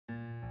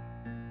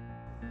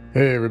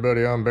Hey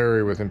everybody, I'm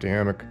Barry with Empty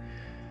Hammock.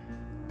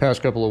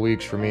 Past couple of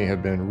weeks for me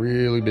have been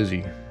really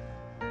busy.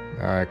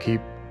 I keep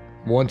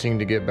wanting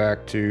to get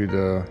back to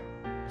the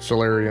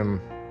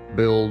solarium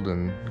build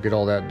and get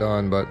all that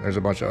done, but there's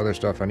a bunch of other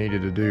stuff I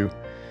needed to do.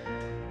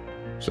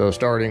 So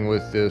starting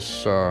with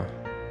this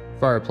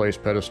fireplace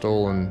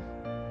pedestal and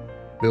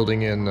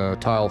building in the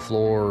tile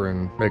floor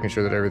and making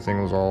sure that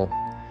everything was all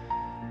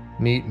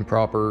neat and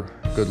proper,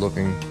 good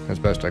looking as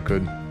best I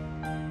could.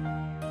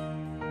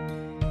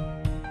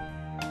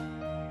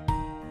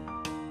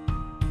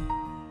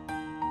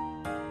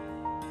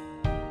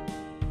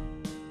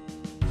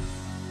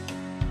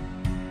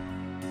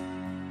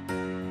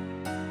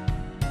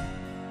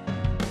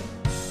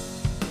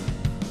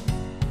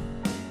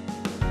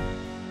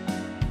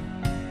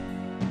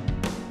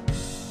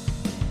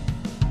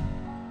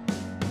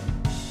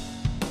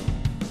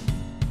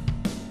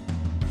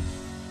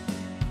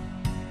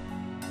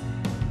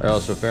 I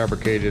also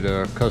fabricated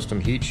a custom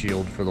heat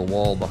shield for the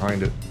wall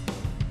behind it.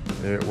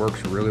 It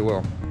works really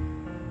well.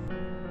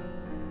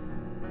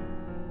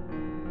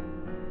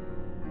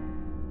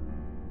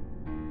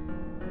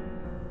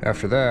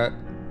 After that,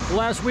 the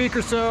last week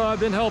or so I've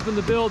been helping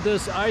to build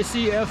this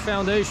ICF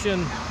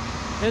foundation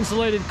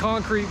insulated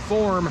concrete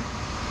form.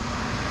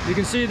 You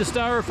can see the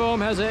styrofoam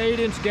has an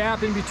 8-inch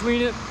gap in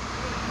between it.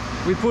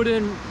 We put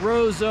in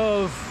rows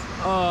of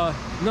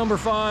number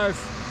 5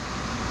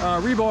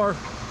 rebar.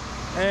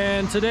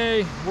 And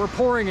today we're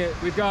pouring it.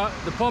 We've got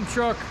the pump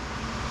truck,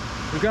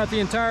 we've got the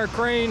entire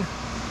crane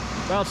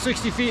about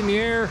 60 feet in the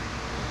air.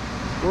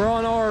 We're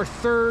on our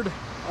third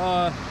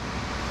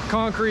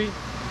concrete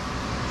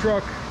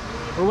truck.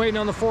 We're waiting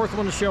on the fourth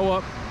one to show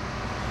up,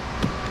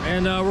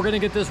 and we're gonna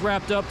get this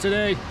wrapped up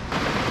today.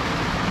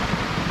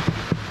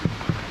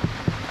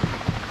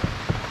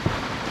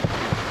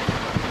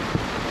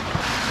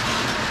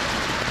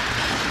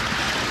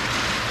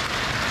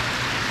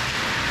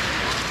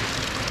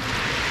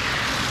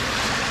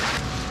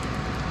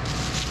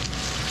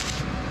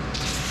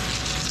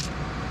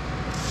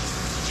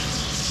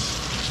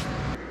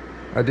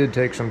 I did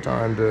take some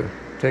time to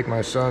take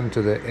my son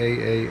to the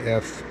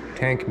AAF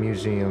Tank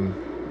Museum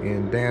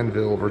in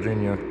Danville,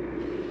 Virginia.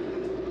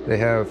 They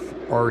have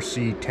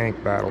RC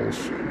tank battles.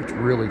 It's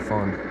really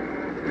fun.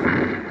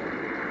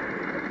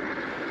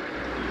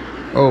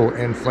 Oh,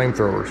 and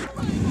flamethrowers.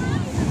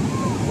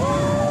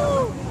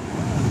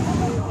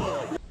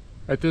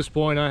 At this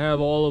point I have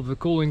all of the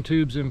cooling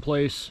tubes in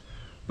place,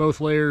 both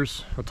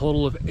layers, a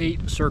total of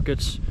 8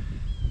 circuits.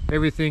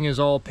 Everything is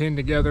all pinned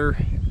together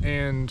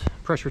and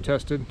pressure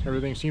tested.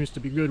 Everything seems to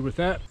be good with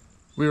that.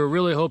 We were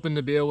really hoping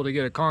to be able to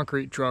get a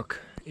concrete truck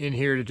in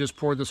here to just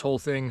pour this whole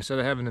thing instead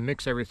of having to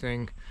mix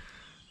everything.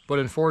 But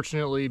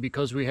unfortunately,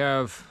 because we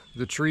have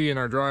the tree in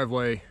our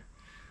driveway,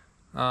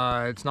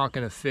 it's not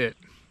going to fit.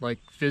 Like,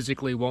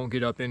 physically won't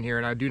get up in here,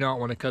 and I do not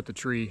want to cut the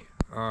tree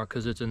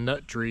because it's a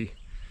nut tree.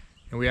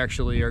 And we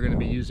actually are going to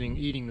be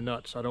eating the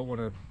nuts. I don't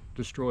want to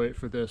destroy it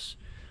for this.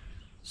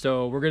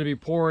 So we're going to be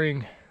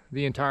pouring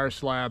the entire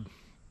slab,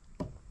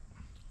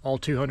 all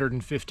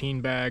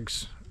 215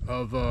 bags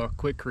of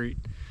Quikrete.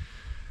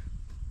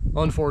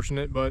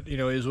 Unfortunate, but you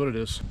know, it is what it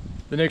is.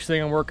 The next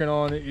thing I'm working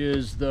on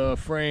is the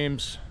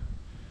frames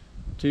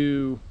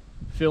to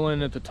fill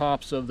in at the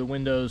tops of the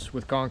windows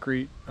with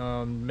concrete,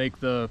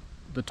 make the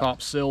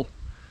top sill.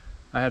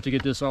 I have to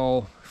get this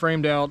all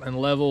framed out and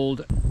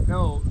leveled.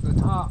 No, the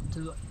top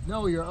to the,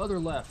 no, your other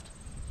left.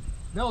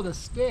 No, the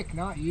stick,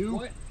 not you.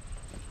 What?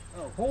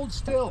 Oh, hold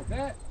still.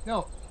 That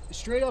no.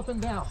 Straight up and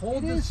down.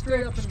 Hold this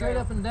straight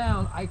up and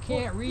down. I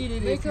can't read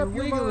it if you're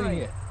wiggling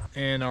it.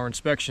 And our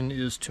inspection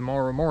is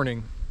tomorrow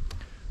morning,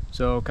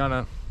 so kind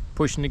of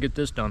pushing to get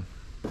this done.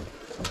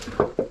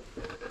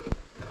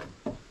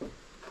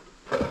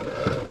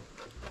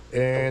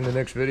 And the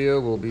next video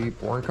will be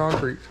pouring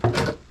concrete.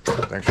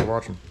 Thanks for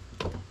watching.